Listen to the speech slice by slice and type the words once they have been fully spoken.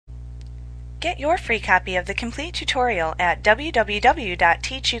Get your free copy of the complete tutorial at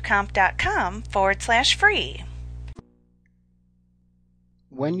www.teachucomp.com/free.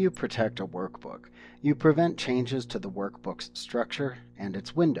 When you protect a workbook, you prevent changes to the workbook's structure and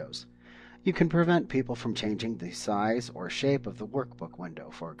its windows. You can prevent people from changing the size or shape of the workbook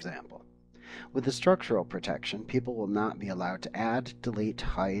window, for example. With the structural protection, people will not be allowed to add, delete,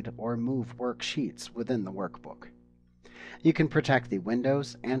 hide, or move worksheets within the workbook. You can protect the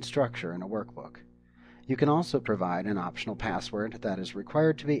windows and structure in a workbook. You can also provide an optional password that is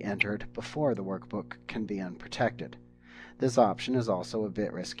required to be entered before the workbook can be unprotected. This option is also a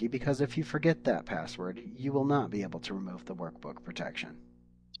bit risky because if you forget that password, you will not be able to remove the workbook protection.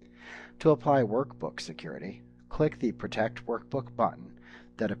 To apply workbook security, click the Protect Workbook button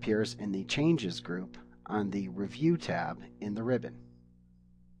that appears in the Changes group on the Review tab in the ribbon.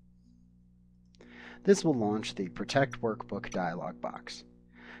 This will launch the Protect Workbook dialog box.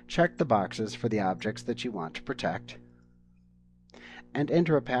 Check the boxes for the objects that you want to protect, and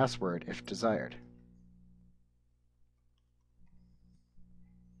enter a password if desired.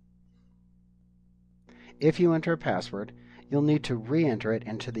 If you enter a password, you'll need to re-enter it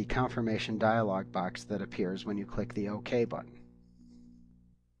into the confirmation dialog box that appears when you click the OK button.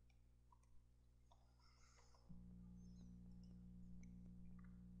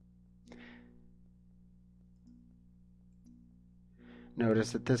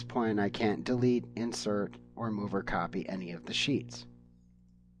 Notice at this point I can't delete, insert, or move or copy any of the sheets.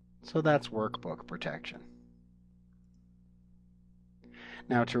 So that's workbook protection.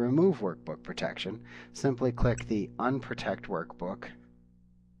 Now to remove workbook protection, simply click the Unprotect Workbook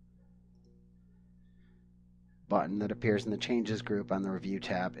button that appears in the Changes group on the Review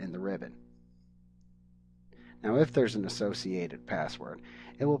tab in the ribbon. Now if there's an associated password,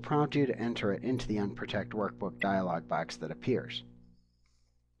 it will prompt you to enter it into the Unprotect Workbook dialog box that appears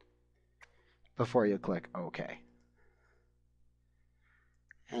before you click OK.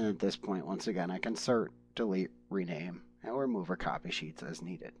 And at this point, once again, I can insert, delete, rename, and remove or copy sheets as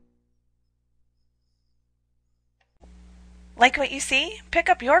needed. Like what you see? Pick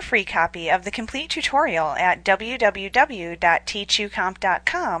up your free copy of the complete tutorial at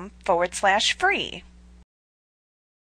www.teachucomp.com/free.